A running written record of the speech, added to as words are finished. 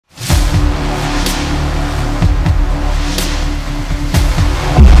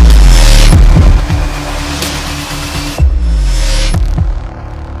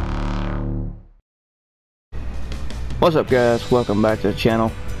What's up, guys? Welcome back to the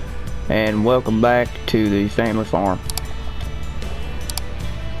channel, and welcome back to the family farm.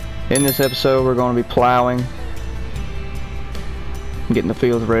 In this episode, we're going to be plowing, getting the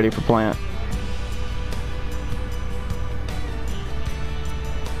fields ready for plant.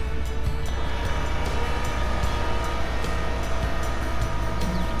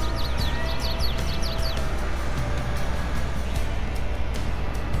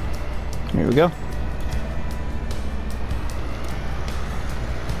 Here we go.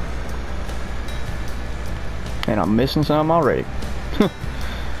 And I'm missing some already.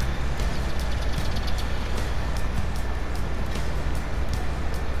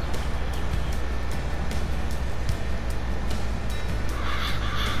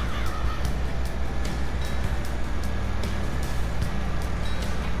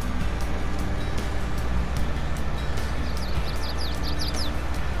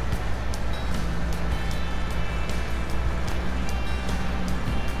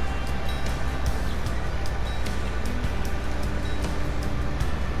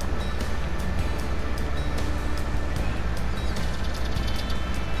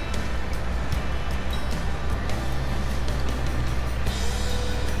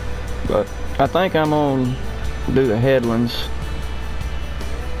 But I think I'm gonna do the headlands.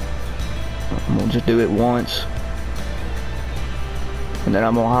 I'm gonna just do it once, and then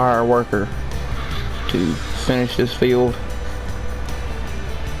I'm gonna hire a worker to finish this field,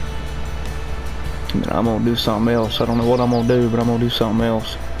 and then I'm gonna do something else. I don't know what I'm gonna do, but I'm gonna do something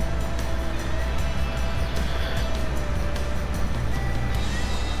else.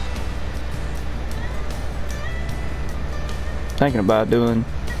 Thinking about doing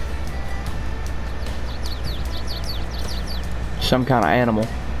some kind of animal.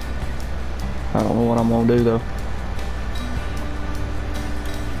 I don't know what I'm gonna do though.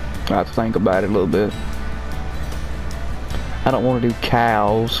 I have to think about it a little bit. I don't want to do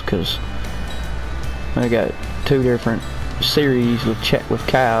cows because I got two different series with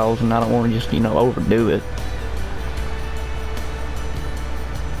cows, and I don't want to just, overdo it.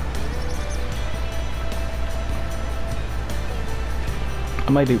 I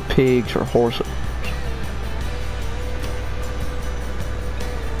may do pigs or horses.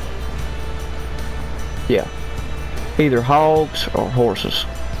 Yeah, either hogs or horses.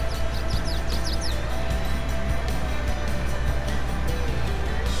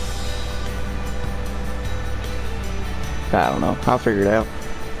 I don't know. I'll figure it out.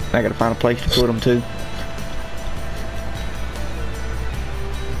 I gotta find a place to put them too.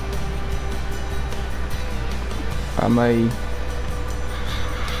 I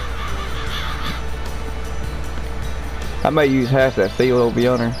may use half that field over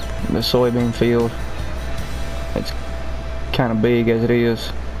yonder, the soybean field. It's kind of big as it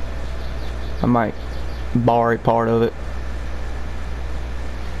is. I might borrow part of it.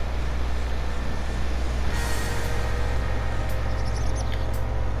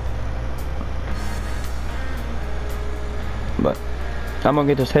 But I'm gonna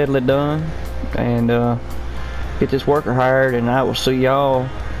get this headlet done and get this worker hired, and I will see y'all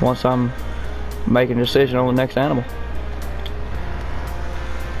once I'm making a decision on the next animal.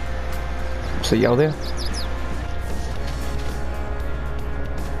 See y'all there.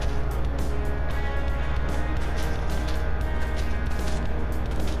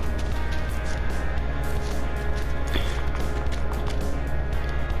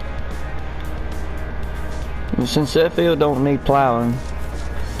 Since that field don't need plowing,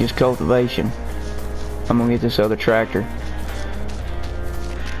 just cultivation, I'm gonna get this other tractor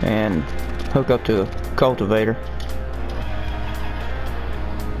and hook up to a cultivator.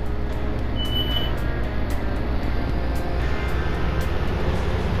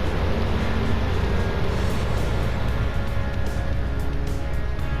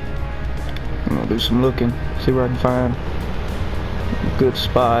 I'm gonna do some looking, see where I can find a good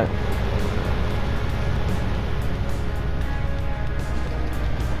spot.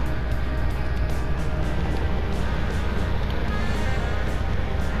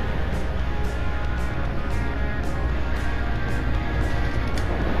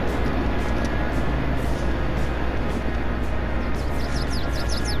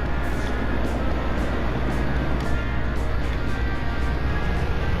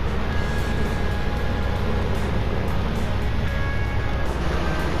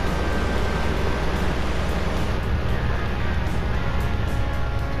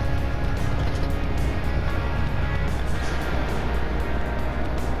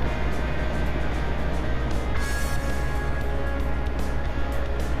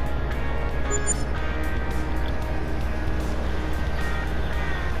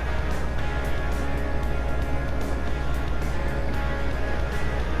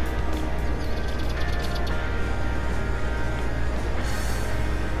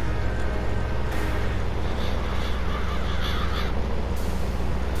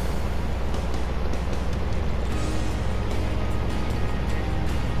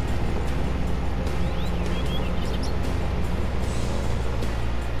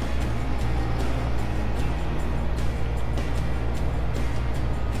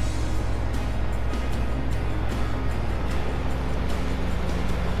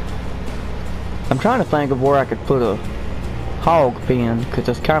 I'm trying to think of where I could put a hog pen, because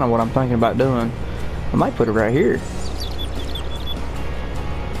that's kind of what I'm thinking about doing. I might put it right here.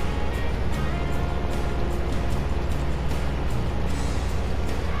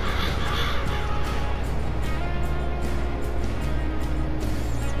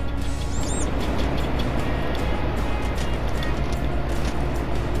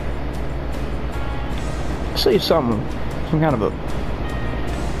 See if some kind of a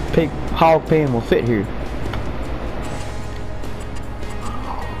pig hog pen will fit here.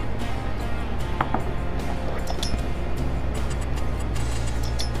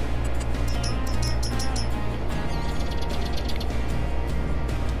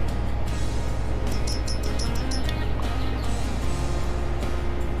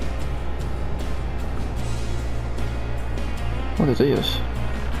 What is this?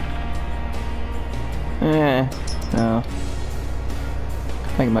 No.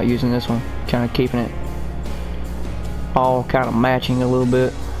 Thinking about using this one, kind of keeping it all kind of matching a little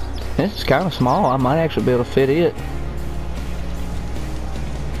bit. This is kind of small. I might actually be able to fit it.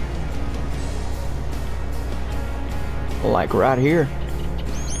 Like right here.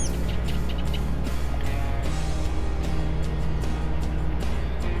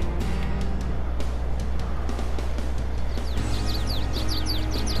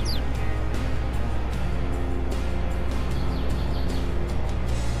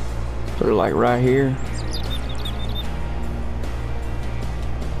 Put it like right here.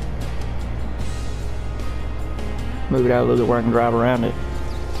 Move it out a little bit where I can drive around it.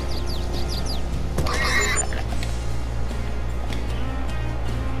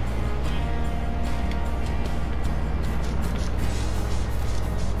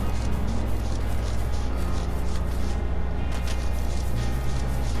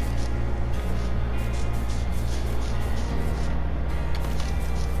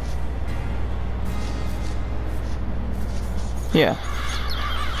 Yeah,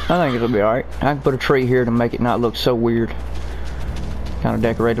 I think it'll be alright. I can put a tree here to make it not look so weird. Kind of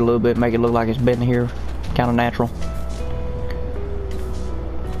decorate it a little bit, make it look like it's been here. Kind of natural.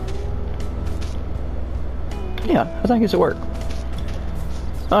 Yeah, I think it's a work.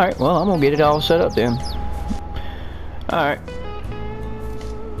 Alright, well, I'm gonna get it all set up then. Alright.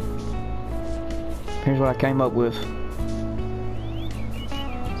 Here's what I came up with.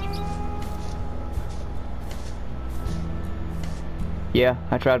 Yeah,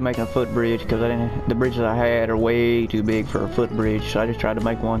 I tried making a footbridge because the bridges I had are way too big for a footbridge, so I just tried to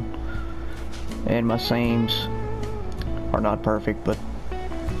make one. And my seams are not perfect, but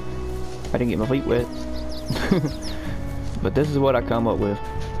I didn't get my feet wet. But this is what I come up with.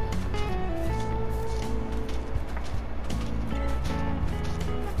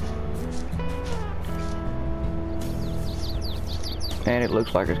 And it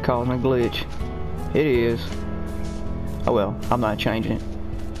looks like it's causing a glitch. It is. Oh well, I'm not changing it.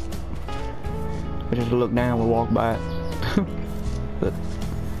 I just look down, we'll walk by it. But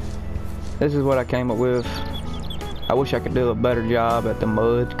this is what I came up with. I wish I could do a better job at the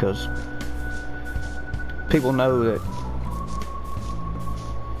mud, because people know that,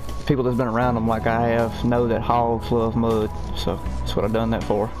 people that's been around them like I have know that hogs love mud, so that's what I've done that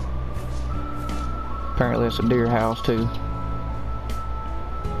for. Apparently it's a deer house too.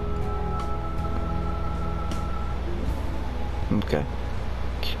 Okay.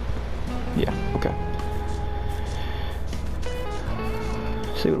 Yeah, okay.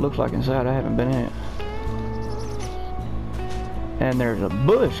 See what it looks like inside. I haven't been in it. And there's a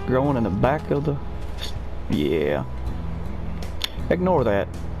bush growing in the back of the... Yeah. Ignore that,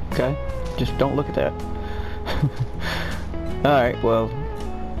 okay? Just don't look at that. Alright, well,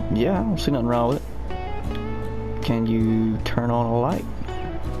 yeah, I don't see nothing wrong with it. Can you turn on a light?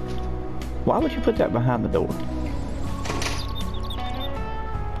 Why would you put that behind the door?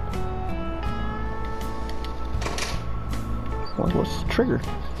 What's the trigger?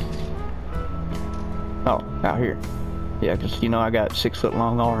 Oh, out here. Yeah, because you know I got 6 foot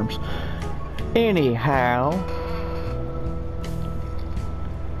long arms. Anyhow.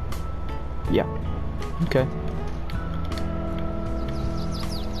 Yeah. Okay.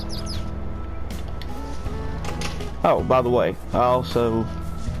 Oh, by the way, I also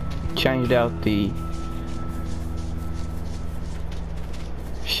changed out the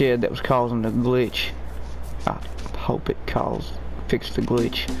shed that was causing the glitch. I hope it fixed the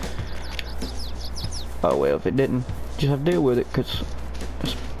glitch. Oh well, if it didn't, just have to deal with it, because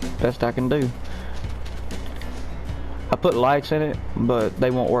it's the best I can do. I put lights in it, but they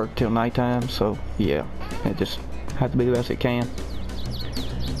won't work till nighttime, so yeah, it just have to be the best it can.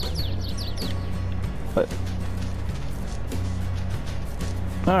 But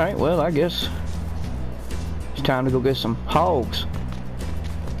alright, well, I guess it's time to go get some hogs.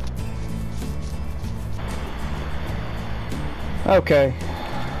 Okay,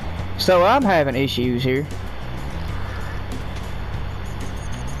 so I'm having issues here.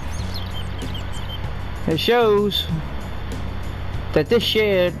 It shows that this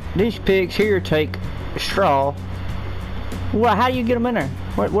shed, these pigs here take straw. Well, how do you get them in there?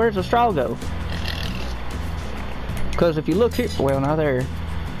 Where's the straw go? Because if you look here, well, not there.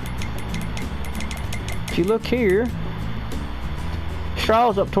 If you look here,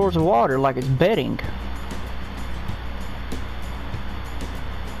 straw's up towards the water like it's bedding.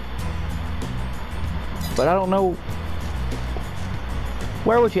 But I don't know,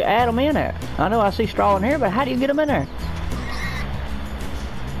 where would you add them in at? I know I see straw in here, but how do you get them in there?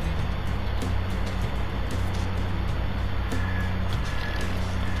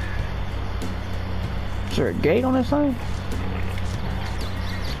 Is there a gate on this thing?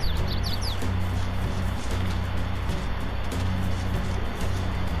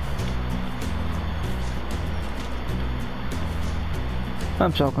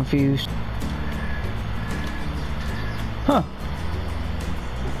 I'm so confused. Huh.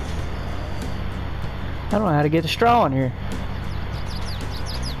 I don't know how to get the straw in here.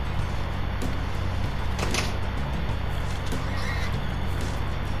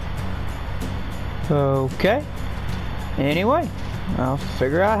 Okay. Anyway, I'll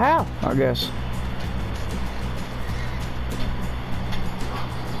figure out how, I guess.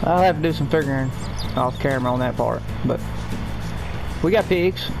 I'll have to do some figuring off camera on that part, but we got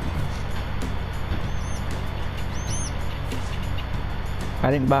pigs.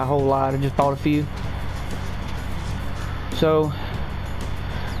 I didn't buy a whole lot, I just bought a few. So,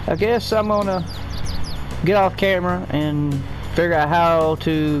 I guess I'm gonna get off camera and figure out how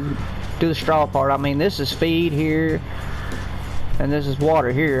to do the straw part. I mean, this is feed here, and this is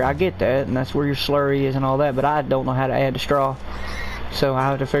water here. I get that, and that's where your slurry is and all that, but I don't know how to add the straw. So I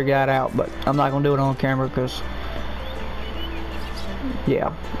have to figure that out, but I'm not gonna do it on camera because,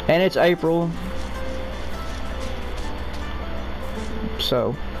 yeah. And it's April,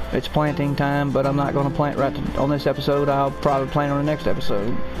 so it's planting time, but I'm not going to plant right on this episode. I'll probably plant on the next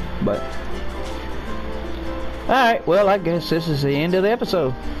episode, but alright, well, I guess this is the end of the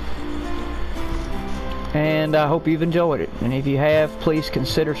episode, and I hope you've enjoyed it, and if you have, please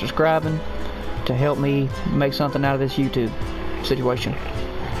consider subscribing to help me make something out of this YouTube situation.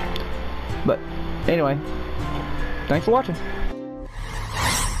 But anyway, thanks for watching.